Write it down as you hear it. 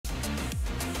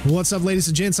What's up, ladies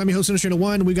and gents? I'm your host,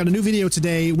 Ghostrunner1. We've got a new video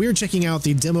today. We're checking out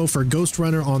the demo for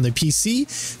Ghostrunner on the PC.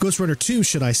 Ghostrunner 2,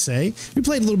 should I say. We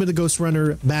played a little bit of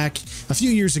Ghostrunner back a few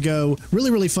years ago.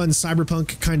 Really fun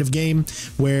cyberpunk kind of game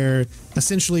where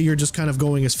essentially you're just kind of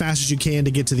going as fast as you can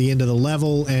to get to the end of the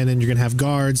level, and then you're going to have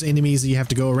guards, enemies that you have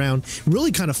to go around.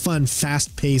 Really kind of fun,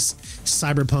 fast-paced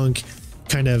cyberpunk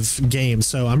kind of game.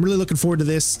 So I'm really looking forward to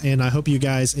this, and I hope you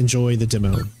guys enjoy the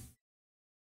demo.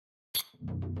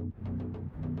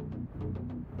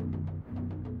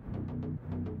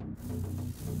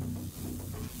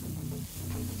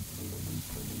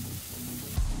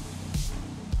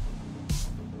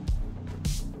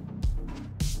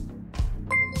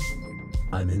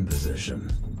 I'm in position.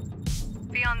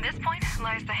 Beyond this point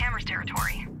lies the Hammer's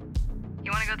territory.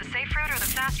 You want to go the safe route or the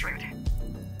fast route?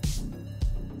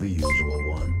 The usual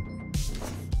one.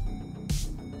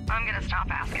 I'm gonna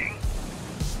stop asking.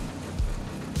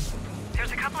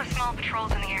 There's a couple of small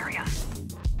patrols in the area.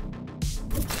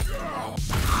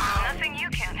 Nothing you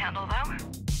can't handle, though.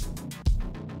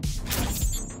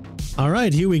 All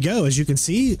right, here we go. As you can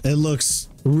see, it looks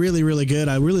really good.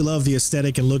 I really love the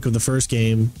aesthetic and look of the first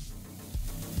game.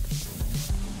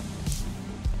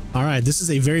 All right, this is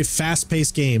a very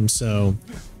fast-paced game, so...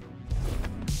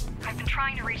 I've been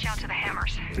trying to reach out to the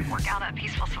Hammers, work out a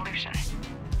peaceful solution.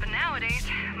 But nowadays,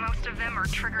 most of them are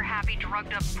trigger-happy,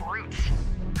 drugged-up brutes.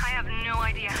 I have no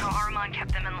idea how Armand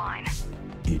kept them in line.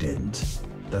 He didn't.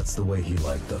 That's the way he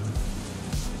liked them.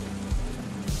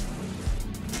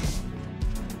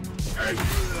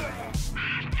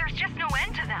 There's just no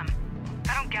end to them.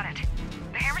 I don't get it.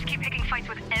 The Hammers keep picking fights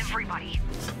with everybody.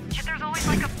 Yet there's always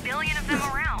like 1 billion of them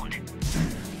around.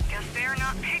 Guess they're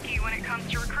not picky when it comes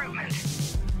to recruitment.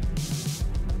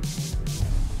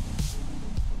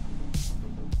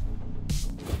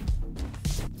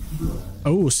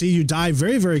 Oh, see, you die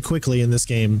very quickly in this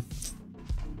game.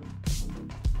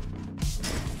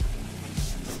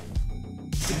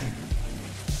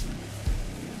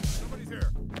 Somebody's here.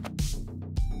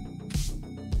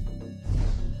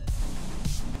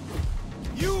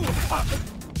 You!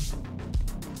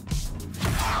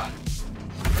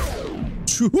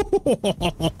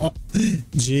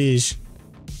 Jeez.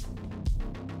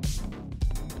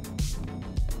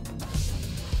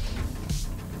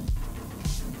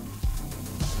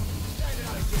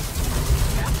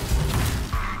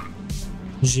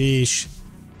 Jeez.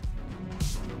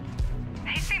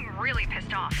 They seem really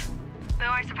pissed off. Though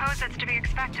I suppose that's to be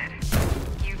expected.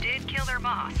 You did kill their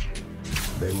boss.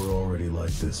 They were already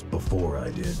like this before I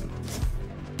did.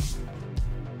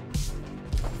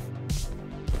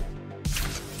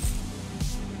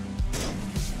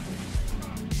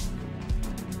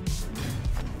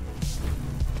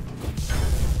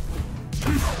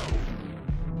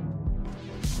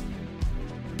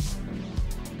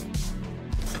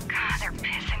 God, they're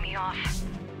pissing me off.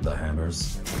 The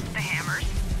Hammers. The Hammers.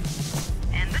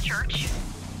 And the church.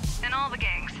 And all the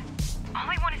gangs. All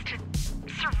I want is to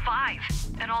survive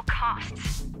at all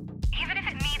costs. Even if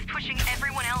it means pushing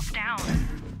everyone else down.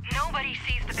 Nobody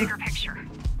sees the bigger picture.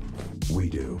 We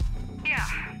do. Yeah.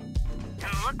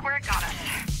 And look where it got us.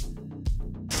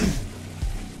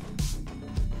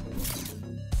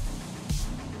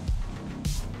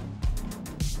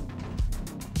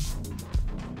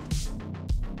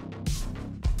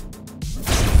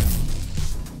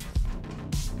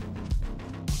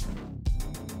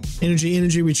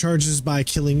 Energy recharges by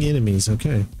killing enemies.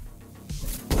 Okay.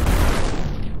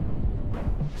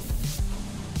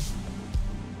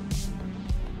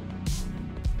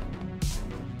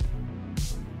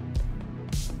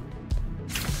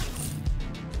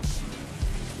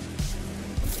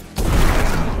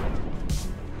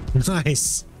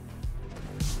 Nice.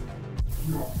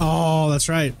 Oh, that's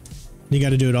right. You got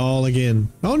to do it all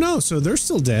again. Oh no, so they're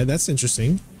still dead. That's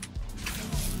interesting.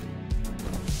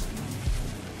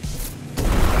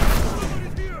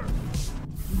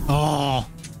 Oh,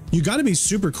 you got to be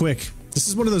super quick. This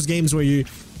is one of those games where you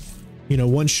know,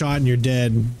 one shot and you're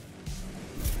dead.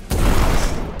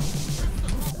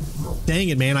 Dang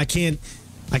it, man. I can't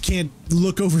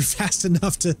look over fast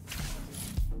enough to...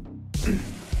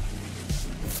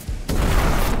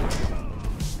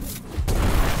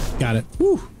 Got it.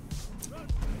 Woo.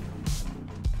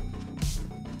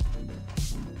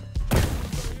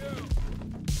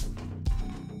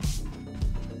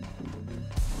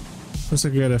 Looks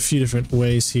like we got a few different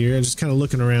ways here. I'm just kind of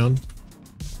looking around.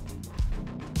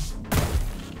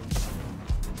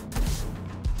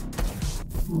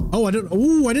 Oh, I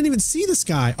didn't even see this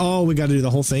guy. Oh, we got to do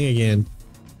the whole thing again.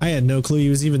 I had no clue he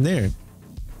was even there.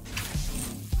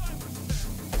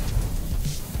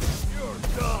 You're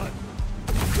done.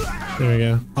 There There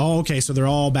we go. Oh, okay. So they're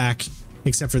all back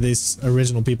except for these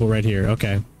original people right here.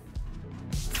 Okay.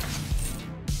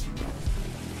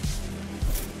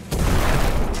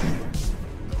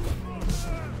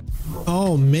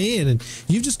 Oh man, and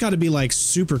you've just got to be like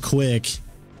super quick.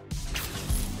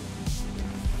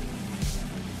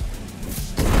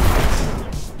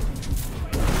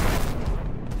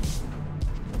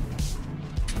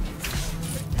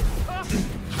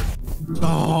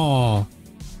 Oh.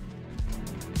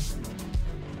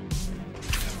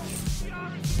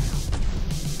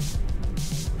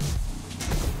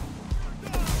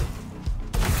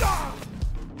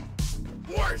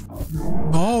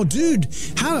 Oh, dude,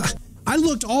 how I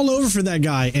looked all over for that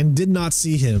guy and did not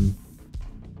see him.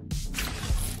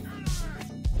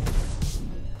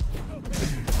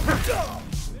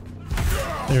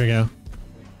 There we go.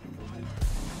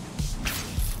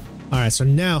 All right, so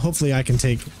now hopefully I can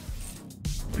take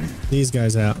these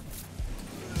guys out.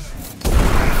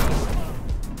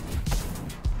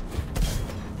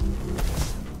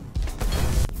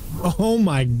 Oh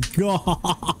my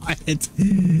god.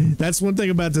 That's one thing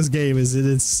about this game is that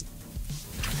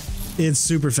it's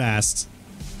super fast.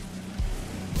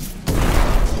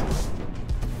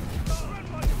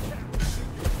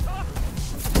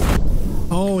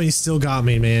 Oh, he still got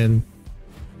me, man.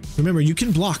 Remember, you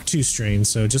can block too, Strain,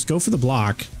 so just go for the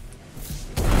block.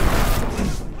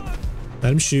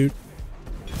 Let him shoot.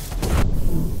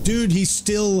 Dude, he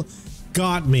still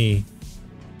got me.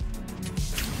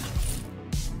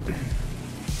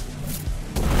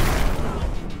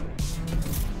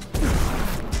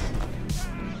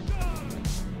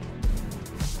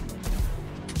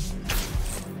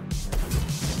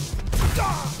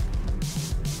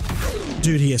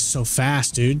 Dude, he is so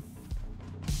fast, dude.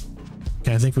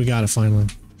 Okay, I think we got it finally.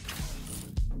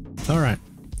 All right.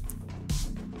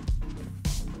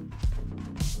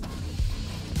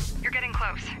 You're getting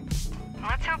close.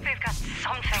 Let's hope they've got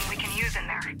something we can use in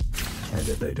there. And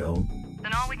if they don't?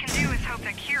 Then all we can do is hope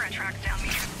that Kira tracks down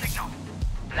Misha's signal.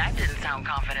 That didn't sound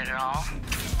confident at all.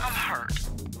 I'm hurt.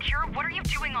 Kira, what are you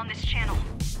doing on this channel?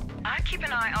 I keep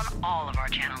an eye on all of our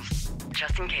channels,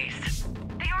 just in case.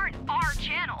 They aren't our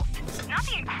channels, not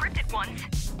the encrypted ones.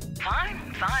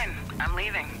 Fine, fine. I'm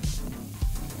leaving.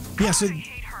 Yeah, so I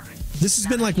hate her. this has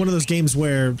been like one of those games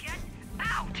where, Get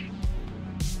out.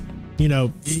 you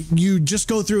know, you just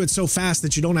go through it so fast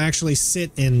that you don't actually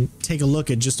sit and take a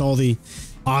look at just all the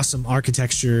awesome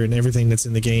architecture and everything that's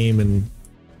in the game. And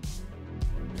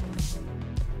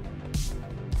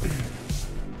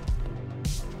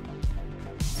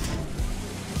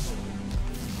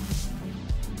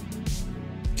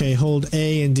okay, hold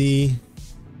A and D.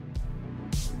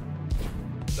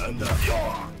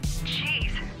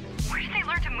 Jeez, where did they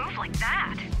learn to move like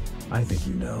that? I think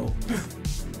you know.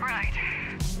 Right.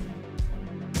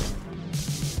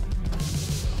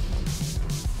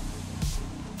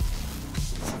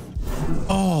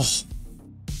 Oh.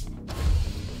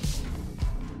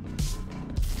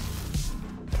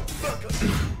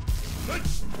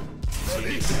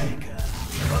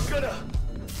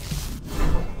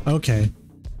 Okay.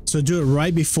 So do it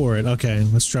right before it. Okay,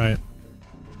 let's try it.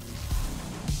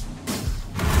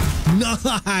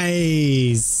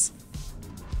 Nice.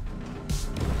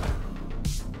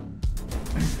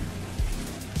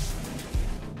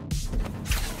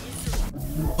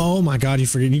 Oh my god, you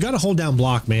forget. You got to hold down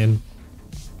block, man.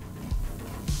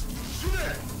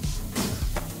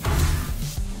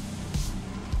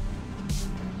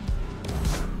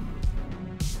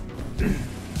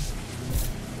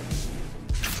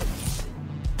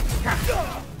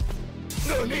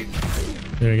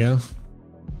 There we go.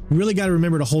 You really got to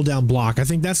remember to hold down block. I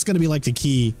think that's going to be like the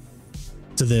key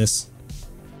to this.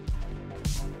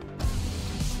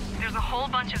 There's a whole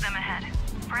bunch of them ahead.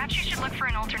 Perhaps you should look for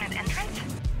an alternate entrance?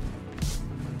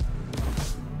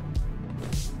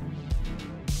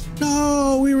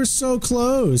 No, we were so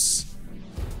close.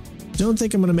 Don't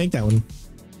think I'm going to make that one.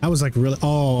 I was like really...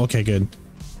 Oh, okay, good.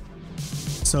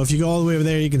 So if you go all the way over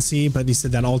there, you can see, but he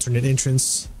said that alternate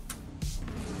entrance.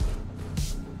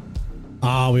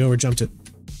 Ah, we overjumped it.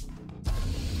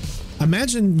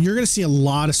 Imagine you're going to see a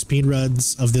lot of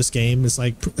speedruns of this game. It's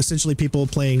like essentially people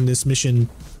playing this mission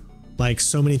like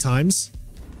so many times.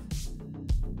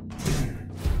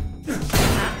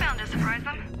 That bound to surprise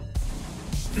them.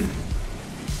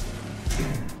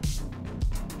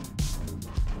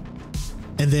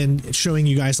 And then showing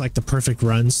you guys like the perfect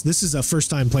runs. This is a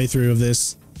first time playthrough of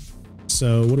this.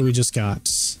 So what do we just got?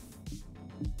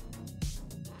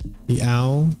 The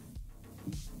owl.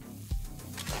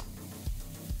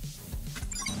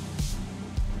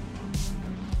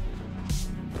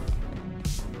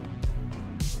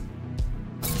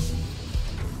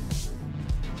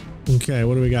 Okay,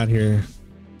 what do we got here?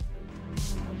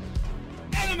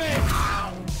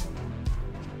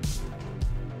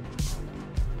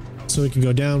 So we can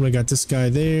go down. We got this guy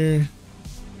there.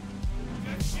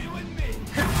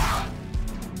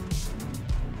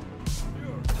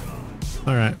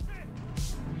 All right.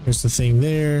 Here's the thing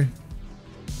there.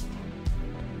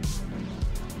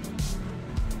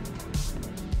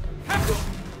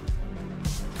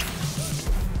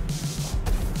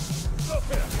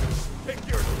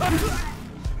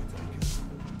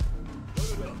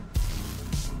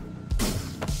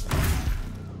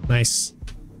 Nice.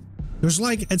 There's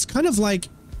like, it's kind of like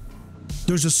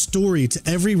there's a story to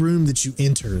every room that you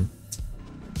enter,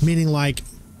 meaning like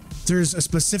there's a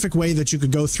specific way that you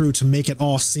could go through to make it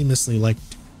all seamlessly, like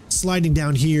sliding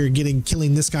down here,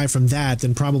 killing this guy from that,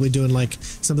 then probably doing like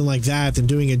something like that, then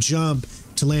doing a jump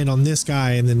to land on this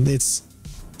guy. And then it's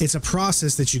a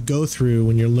process that you go through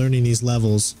when you're learning these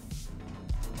levels.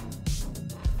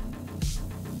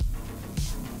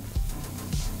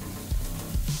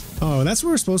 Oh, that's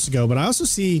where we're supposed to go, but I also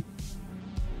see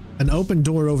an open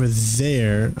door over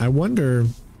there. I wonder.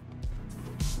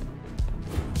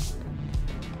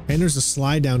 And there's a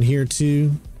slide down here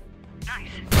too. Nice.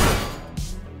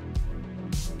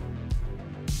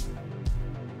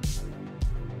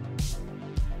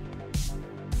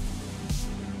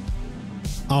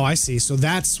 Oh, I see. So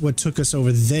that's what took us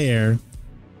over there.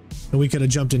 And we could have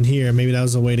jumped in here. Maybe that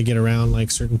was a way to get around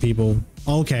like certain people.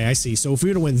 Okay, I see. So if we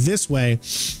would have went this way,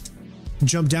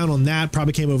 jumped down on that,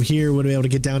 probably came over here, would have been able to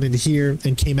get down into here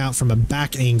and came out from a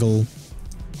back angle.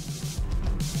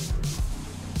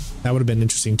 That would have been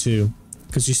interesting too,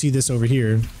 because you see this over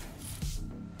here.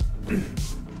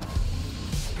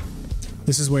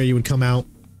 This is where you would come out.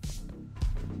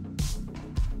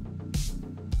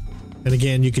 And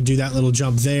again, you could do that little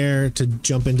jump there to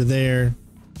jump into there.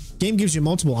 Game gives you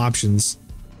multiple options.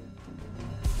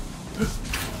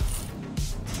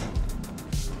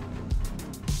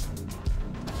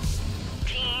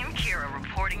 Team Kira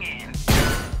reporting in.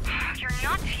 You're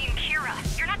not Team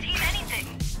Kira. You're not Team anything.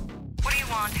 What do you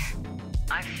want?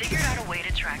 I figured out a way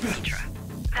to track Mitra.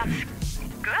 That's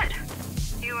good.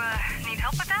 You, need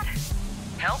help with that?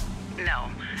 Help? No.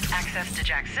 Access to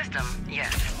Jack's system?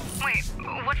 Yes. Wait,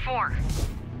 what for?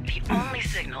 The only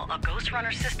signal a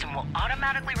Ghostrunner system will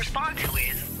automatically respond to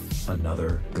is...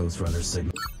 Another Ghostrunner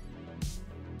signal.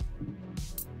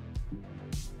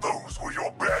 Those were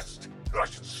your best. I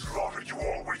should slaughter you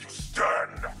all where you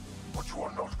stand. But you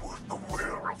are not worth the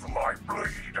wear of my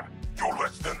blade. You're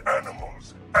less than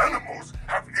animals. Animals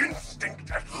have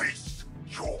instinct at least.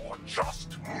 You're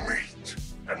just meat.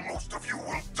 And most of you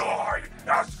will die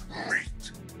as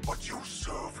meat. But you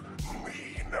serve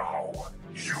me now.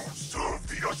 You serve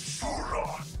the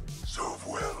Asura. Serve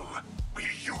well. Be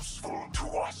useful to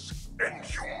us. And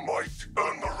you might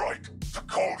earn the right to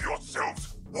call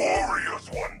yourselves warriors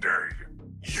one day.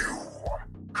 You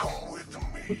come with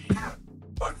me.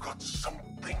 I've got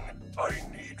something I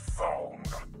need found.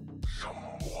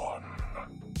 Someone.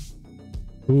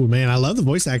 Ooh, man, I love the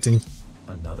voice acting.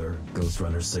 Another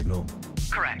Ghostrunner signal.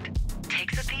 Correct.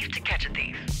 Takes a thief to catch a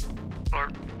thief. Or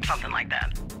something like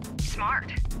that.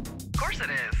 Smart. Of course it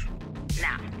is.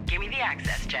 Now, give me the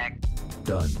access, Jack.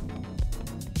 Done.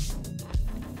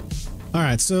 All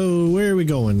right, so where are we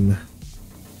going?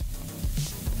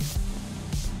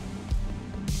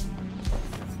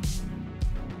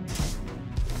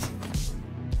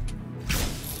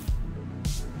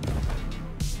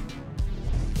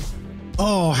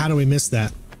 Oh, how do we miss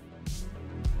that?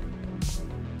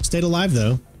 Stayed alive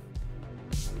though.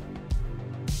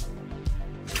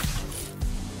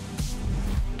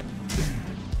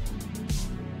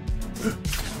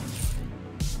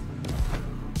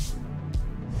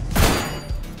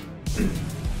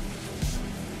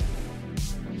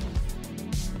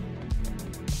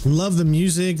 Love the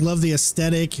music, love the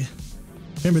aesthetic.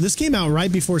 Remember, this came out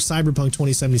right before Cyberpunk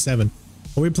 2077.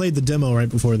 Well, we played the demo right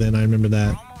before then, I remember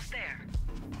that. We're almost there.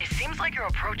 It seems like you're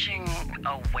approaching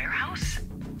a warehouse?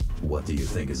 What do you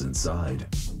think is inside?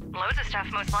 Loads of stuff,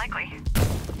 most likely.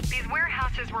 These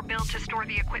warehouses were built to store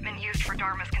the equipment used for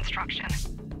Dharma's construction.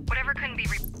 Whatever couldn't be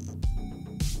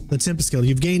The Tempest skill.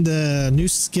 You've gained a new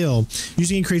skill.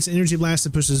 Using it creates an energy blast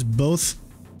that pushes both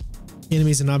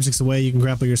enemies and objects away. You can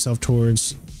grapple yourself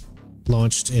towards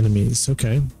launched enemies.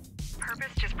 Okay. Purpose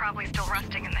just probably still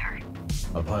rusting in there.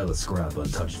 A pile of scrap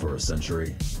untouched for a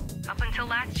century. Up until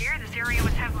last year, this area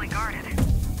was heavily guarded.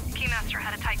 Keymaster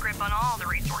had a tight grip on all the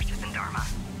resources in Dharma.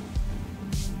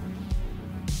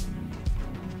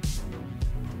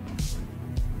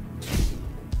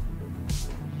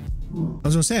 I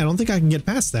was gonna say, I don't think I can get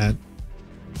past that.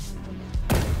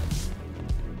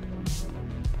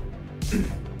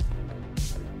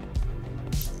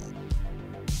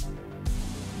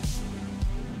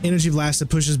 Energy blast that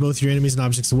pushes both your enemies and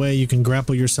objects away. You can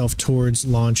grapple yourself towards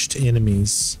launched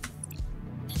enemies.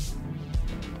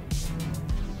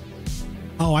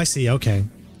 Oh, I see. Okay.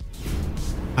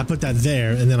 I put that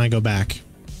there and then I go back.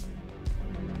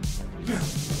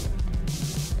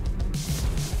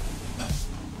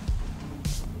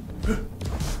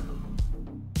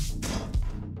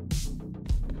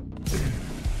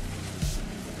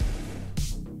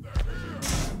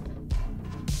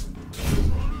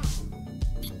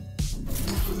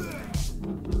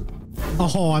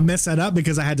 Oh, I messed that up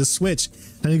because I had to switch.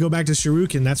 I had to go back to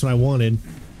Shuriken. That's what I wanted.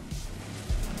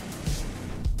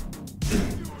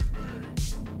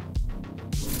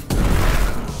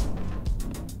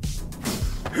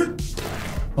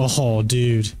 Oh,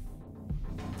 dude.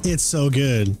 It's so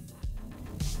good.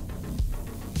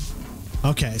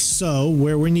 Okay, so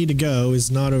where we need to go is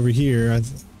not over here.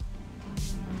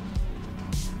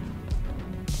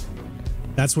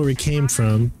 That's where we came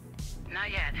from.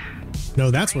 Not yet. No,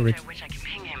 that's where we... Which I can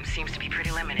ping him seems to be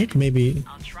pretty limited. I think maybe...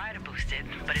 I'll try to boost it,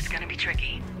 but it's gonna be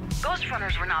tricky.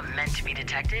 Ghostrunners were not meant to be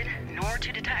detected, nor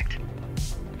to detect.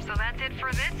 So that's it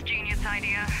for this genius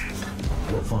idea.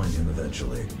 We'll find him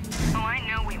eventually. Oh, I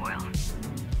know we will.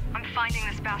 I'm finding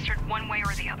this bastard one way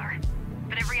or the other.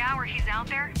 But every hour he's out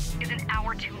there is an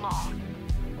hour too long.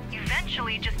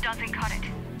 Eventually, it just doesn't cut it.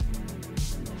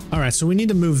 Alright, so we need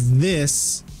to move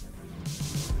this...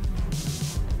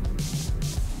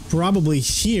 probably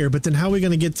here, but then how are we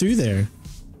going to get through there?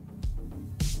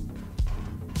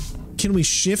 Can we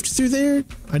shift through there?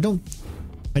 I don't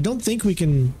think we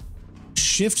can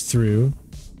shift through.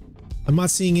 I'm not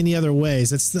seeing any other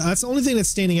ways. That's the only thing that's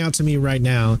standing out to me right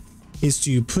now is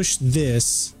to push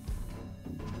this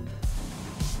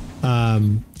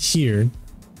here.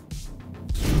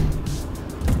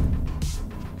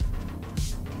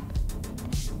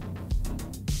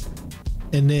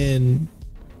 And then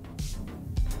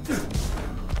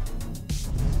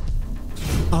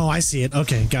oh, I see it.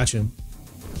 Okay, gotcha.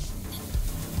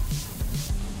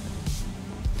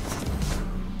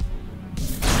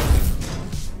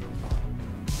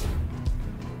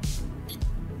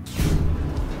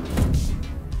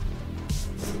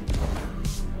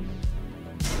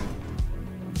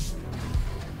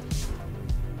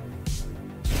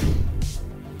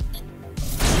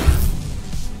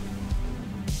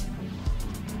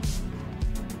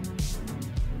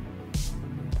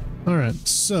 All right,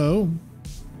 so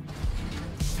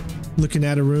looking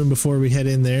at a room before we head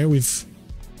in there.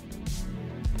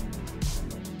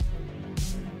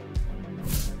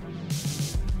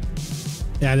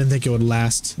 Yeah, I didn't think it would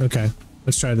last. Okay,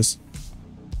 let's try this.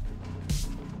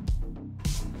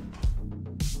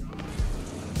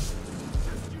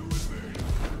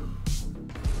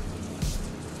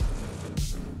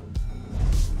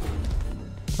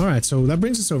 All right, so that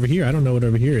brings us over here. I don't know what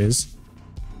over here is.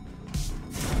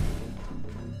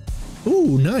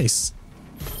 Ooh, nice.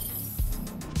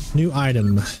 New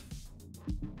item.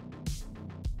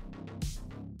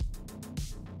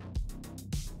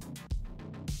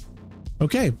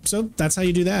 Okay, so that's how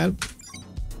you do that.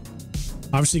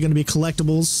 Obviously going to be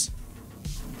collectibles.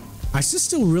 I just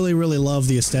still really, really love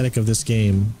the aesthetic of this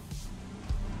game.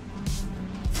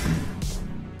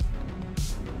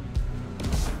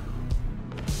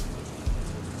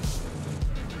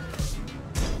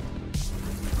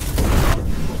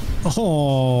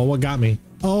 Oh, what got me?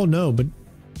 Oh no, but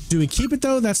do we keep it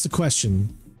though? That's the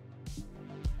question.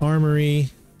 Armory.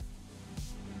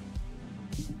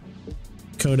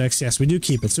 Codex, yes, we do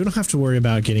keep it, so we don't have to worry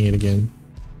about getting it again.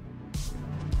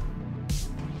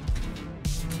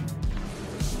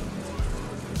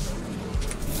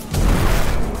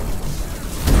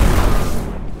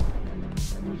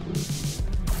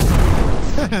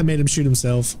 I made him shoot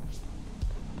himself.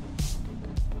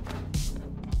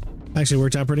 Actually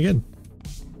worked out pretty good.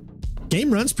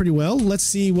 Game runs pretty well. Let's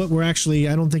see what we're actually...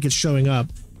 I don't think it's showing up.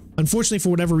 Unfortunately, for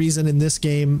whatever reason in this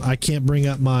game, I can't bring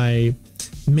up my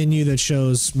menu that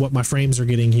shows what my frames are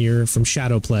getting here from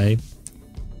Shadow Play.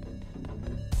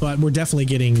 But we're definitely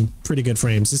getting pretty good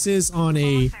frames. This is on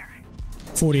a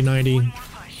 4090.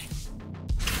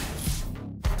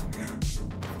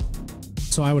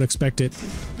 So I would expect it.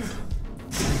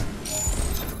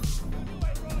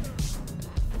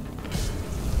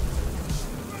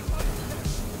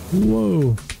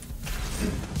 Whoa.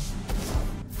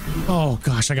 Oh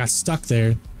gosh, I got stuck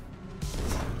there.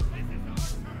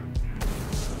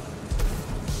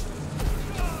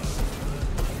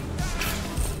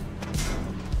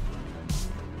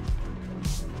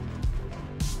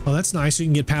 Oh, that's nice. You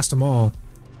can get past them all.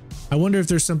 I wonder if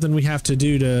there's something we have to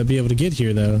do to be able to get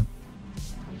here, though.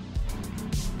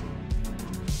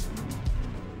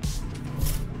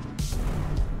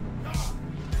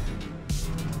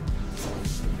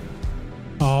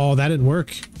 Oh, that didn't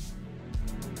work.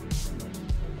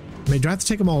 I mean, do I have to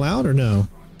take them all out or no?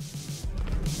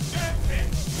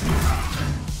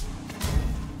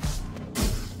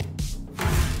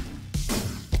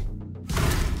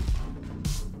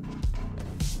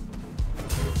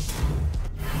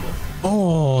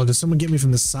 Oh, does someone get me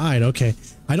from the side? Okay.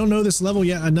 I don't know this level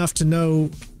yet enough to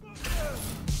know.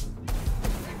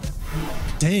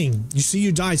 Dang. You see,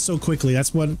 you die so quickly.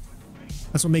 That's what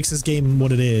makes this game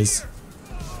what it is.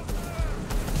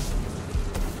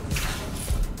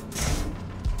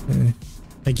 Okay.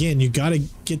 Again, you gotta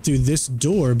get through this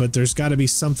door, but there's gotta be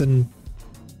something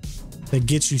that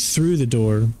gets you through the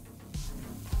door.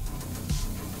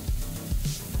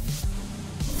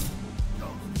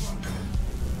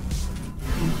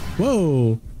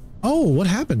 Whoa. Oh, what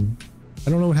happened? I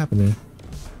don't know what happened there.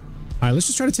 All right, let's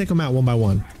just try to take them out one by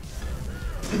one.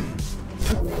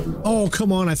 Oh,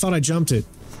 come on. I thought I jumped it.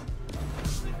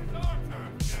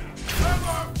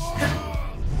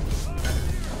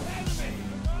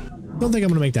 Don't think I'm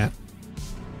going to make that.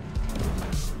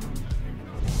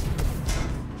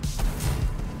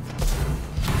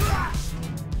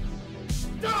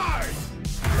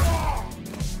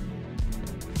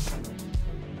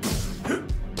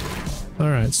 All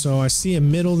right, so I see a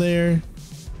middle there.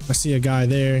 I see a guy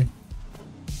there.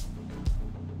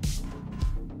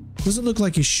 Doesn't look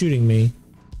like he's shooting me.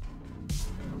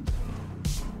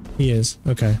 He is.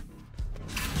 Okay.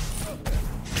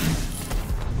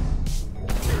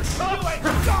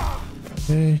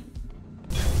 Okay.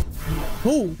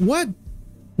 Oh, what?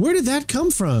 Where did that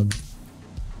come from?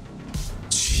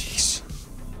 Jeez.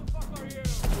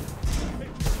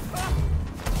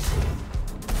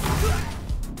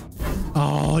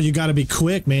 Oh, you gotta be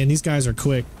quick, man. These guys are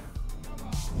quick.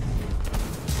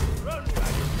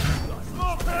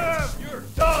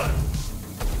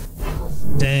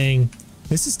 Dang.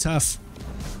 This is tough.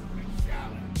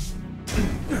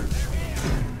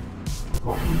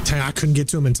 Dang, I couldn't get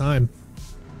to him in time.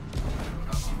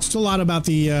 Still a lot about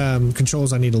the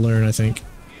controls I need to learn, I think.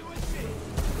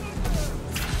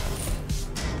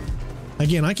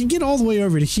 Again, I can get all the way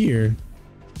over to here.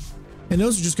 And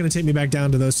those are just going to take me back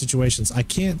down to those situations. I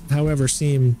can't, however,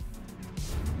 seem...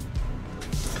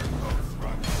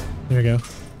 There we go.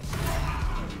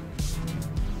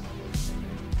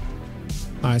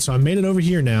 Alright, so I made it over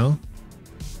here now.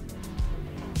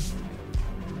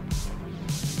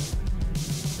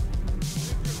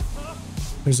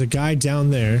 There's a guy down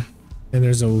there, and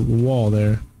there's a wall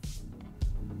there.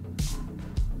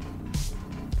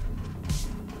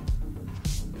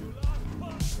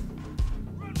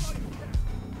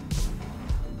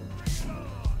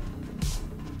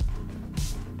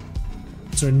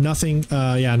 Is there nothing?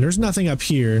 Yeah, and there's nothing up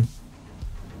here.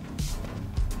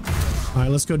 All right,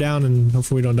 let's go down and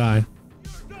hopefully we don't die.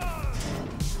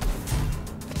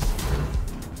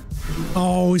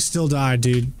 Oh, we still died,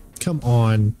 dude. Come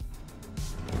on.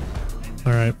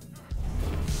 All right.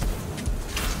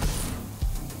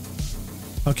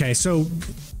 Okay, so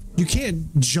you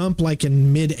can't jump like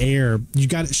in mid-air. You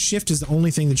got shift is the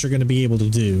only thing that you're going to be able to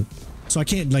do. So I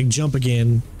can't like jump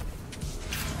again.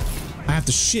 I have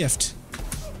to shift.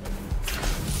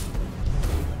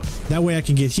 That way I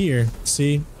can get here.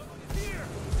 See?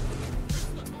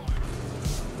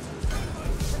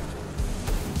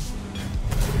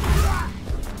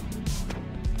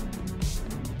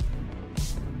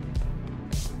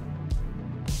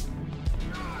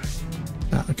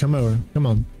 Come over. Come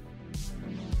on.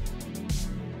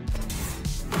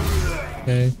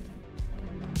 Okay.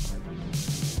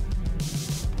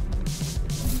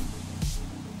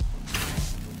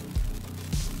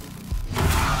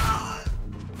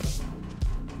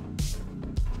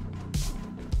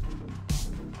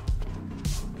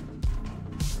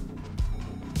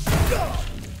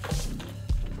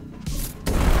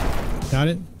 Got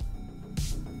it?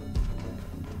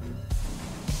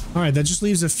 All right, that just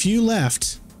leaves a few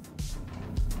left.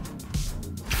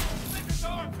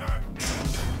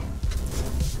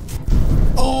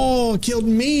 Oh, killed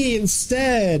me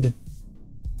instead.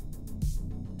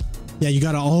 Yeah, you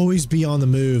gotta always be on the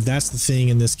move. That's the thing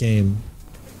in this game.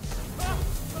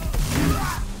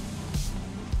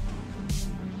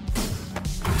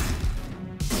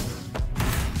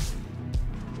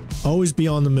 Always be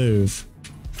on the move.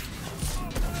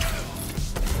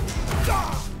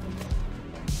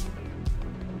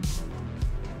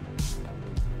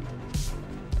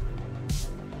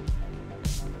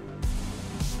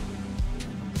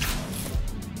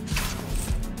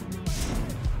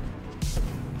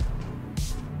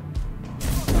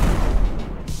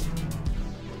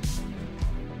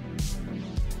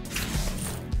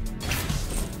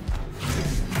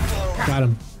 Got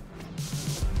him.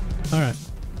 All right.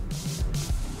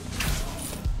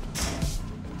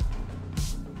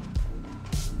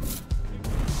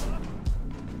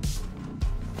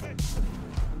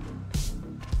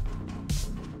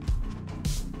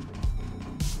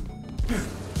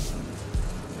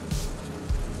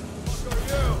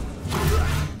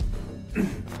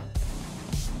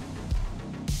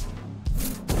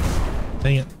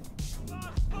 Dang it.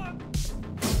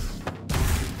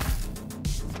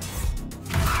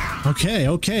 Okay,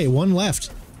 okay, one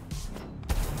left.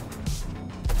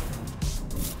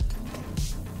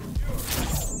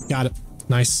 Got it.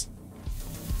 Nice.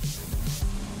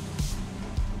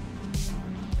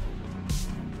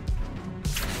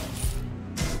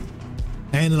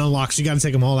 And it unlocks. You got to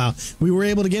take them all out. We were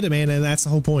able to get it, man, and that's the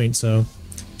whole point. So,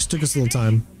 just took us a little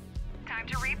time. Time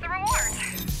to reap the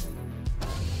rewards.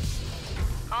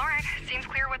 All right, seems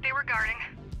clear what they were guarding.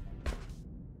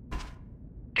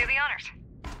 Do the honors.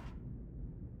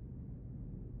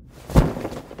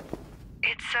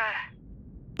 It's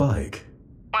Bike.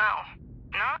 wow,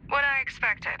 not what I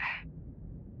expected.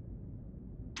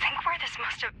 Think where this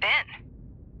must have been.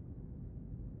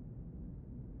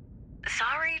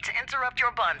 Sorry to interrupt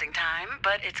your bonding time,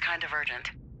 but it's kind of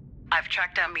urgent. I've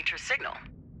tracked down Mitra's signal,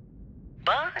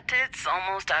 but it's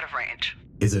almost out of range.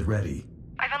 Is it ready?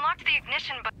 I've unlocked the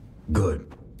ignition, but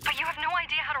Good. you have no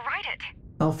idea how to write it.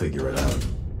 I'll figure it out.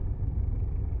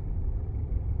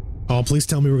 Oh, please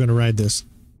tell me we're going to ride this.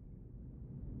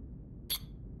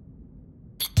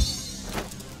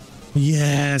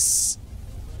 Yes.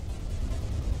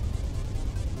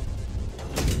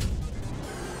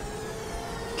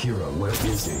 Kira, where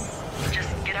is he? Just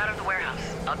get out of the warehouse.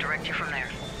 I'll direct you from there.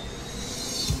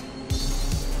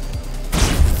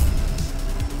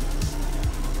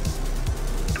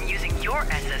 I'm using your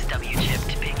SSW chip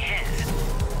to ping his.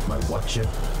 My what chip?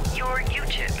 Your U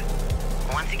chip.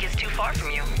 Once he gets too far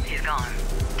from you, he's gone.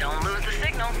 Don't lose the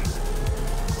signal.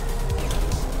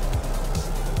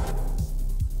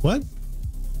 What?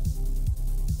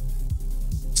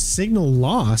 Signal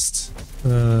lost?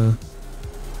 Well,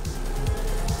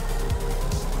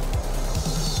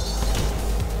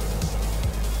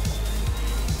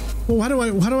 how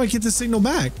do I get the signal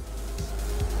back?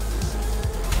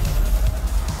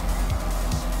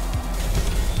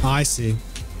 Oh, I see.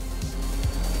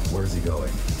 Where's he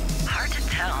going? Hard to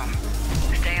tell.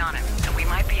 Stay on him, and we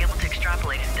might be able to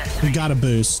extrapolate his destiny. We got a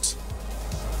boost.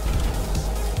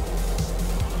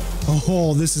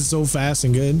 Oh, this is so fast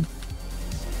and good.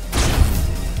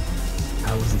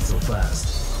 How is he so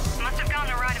fast? Must have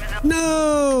gotten a ride of his own.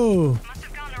 No! Must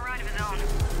have gotten a ride of his own.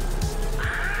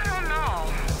 I don't know.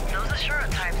 Those Ashura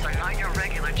types are not your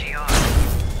regular GR.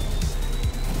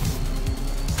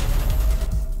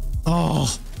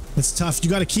 Oh, it's tough. You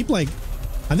got to keep like,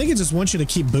 I think it just wants you to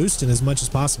keep boosting as much as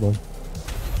possible.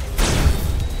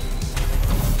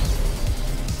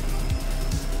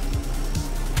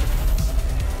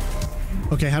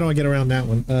 Okay, how do I get around that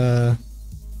one?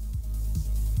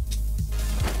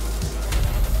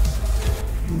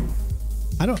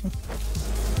 I don't.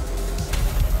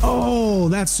 Oh,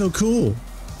 that's so cool.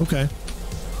 Okay.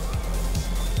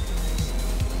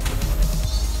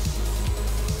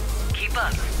 Keep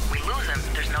up. We lose him,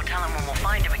 there's no telling when we'll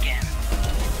find him again.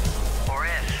 Or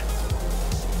if.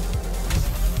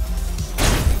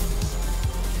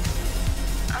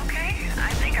 Okay,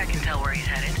 I think I can tell where he's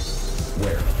headed.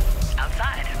 Where?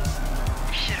 Outside.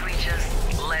 Should we just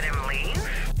let him leave?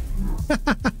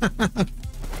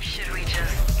 Should we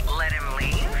just let him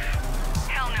leave?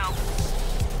 Hell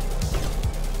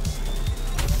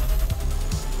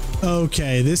no.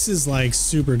 Okay, this is like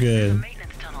super good.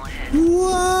 Maintenance tunnel ahead.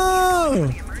 Whoa!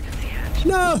 The emergency hatch.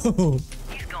 No!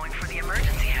 He's going for the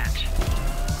emergency hatch.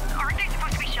 Aren't they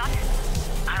supposed to be shut?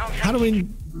 I don't think How do we?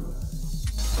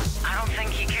 I don't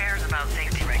think he cares about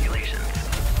safety regulations.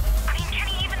 I mean, can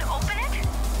he even open it?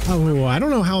 Oh, I don't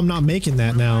know how I'm not making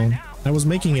that now. I was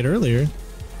making it earlier.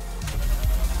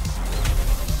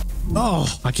 Oh,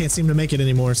 I can't seem to make it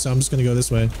anymore, so I'm just gonna go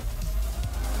this way.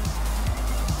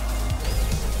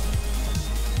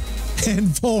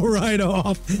 And fall right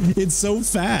off. It's so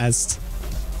fast.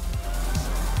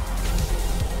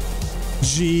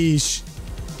 Jeesh.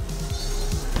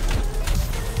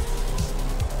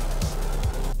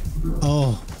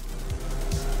 Oh.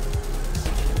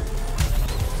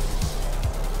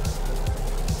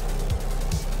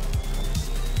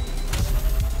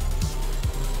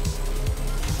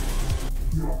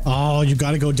 Oh, you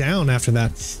got to go down after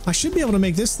that. I should be able to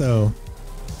make this though.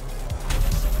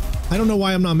 I don't know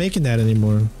why I'm not making that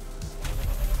anymore.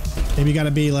 Maybe you got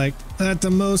to be like at the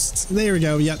most. There we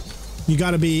go. Yep. You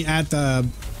got to be at the.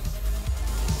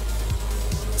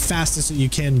 fastest that you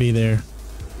can be there.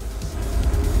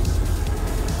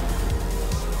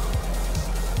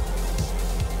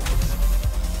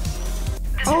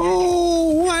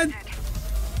 Oh, what?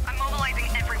 I'm mobilizing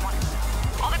everyone.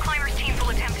 All the climbers' teams will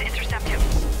attempt to intercept him.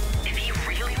 If he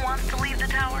really wants to leave the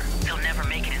tower, he'll never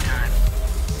make it in time.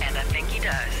 And I think he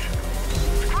does.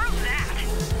 Screw that!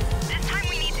 This time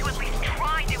we need to at least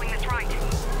try doing this right.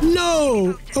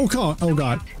 No! Oh god, oh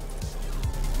god.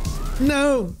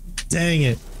 No! Dang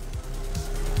it.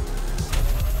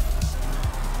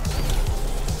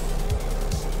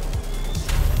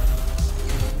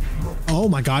 Oh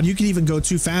my god, you can even go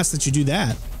too fast that you do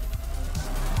that.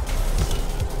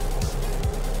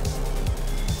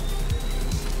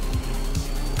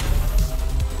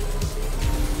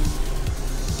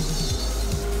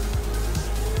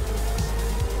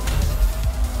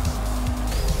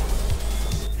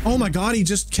 Oh my god, he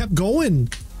just kept going.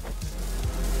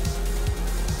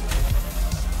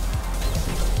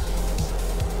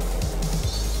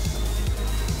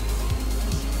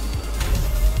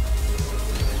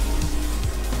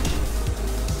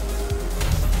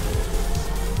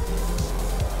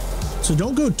 So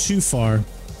don't go too far.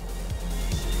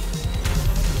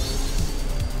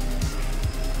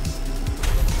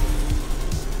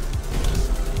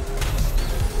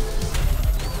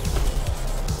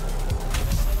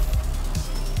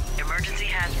 Emergency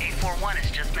hatch 841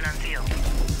 has just been unsealed.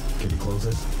 Can you close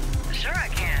it? Sure I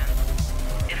can.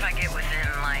 If I get within,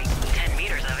 like, 10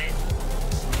 meters of it.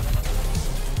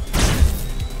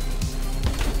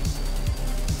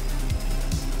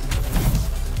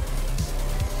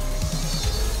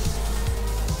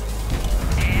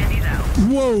 And he's out.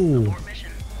 Whoa! Abort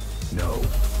mission. No.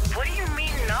 What do you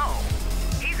mean, no?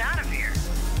 He's out of here.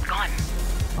 Gone.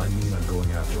 I mean I'm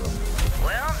going after him.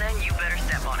 Well, then you better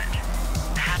step on it.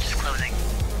 The hatch is closing.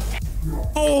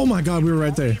 Oh my god, we were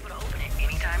right there. Able to open it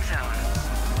anytime soon.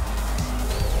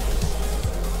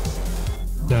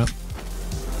 Yeah.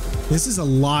 This is a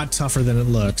lot tougher than it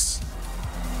looks.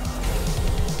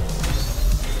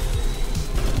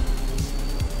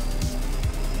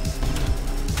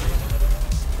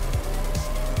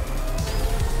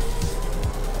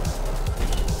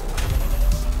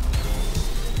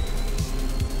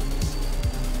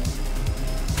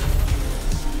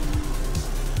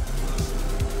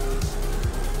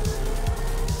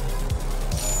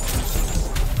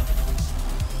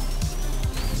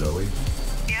 Zoe,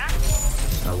 Yeah?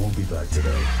 I won't be back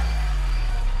today.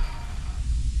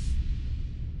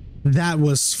 That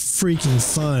was freaking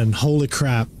fun. Holy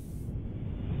crap.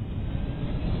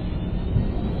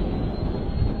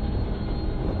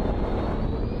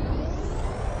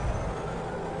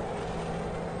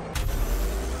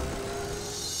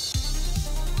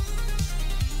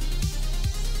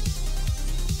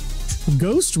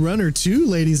 Ghostrunner 2,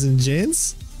 ladies and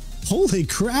gents. Holy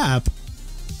crap.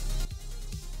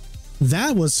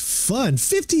 That was fun.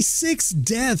 56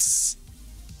 deaths.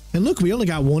 And look, we only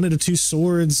got 1 out of 2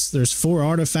 swords. There's 4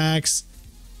 artifacts.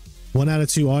 1 out of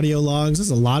 2 audio logs. There's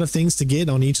a lot of things to get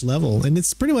on each level. And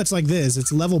it's pretty much like this.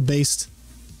 It's level based.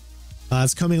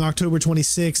 It's coming October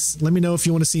 26th. Let me know if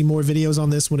you want to see more videos on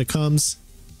this when it comes.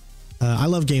 I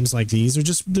love games like these.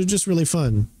 They're just really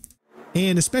fun.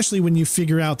 And especially when you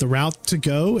figure out the route to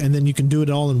go and then you can do it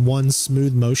all in one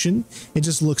smooth motion. It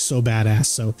just looks so badass.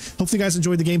 So hopefully you guys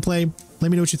enjoyed the gameplay. Let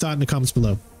me know what you thought in the comments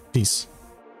below. Peace.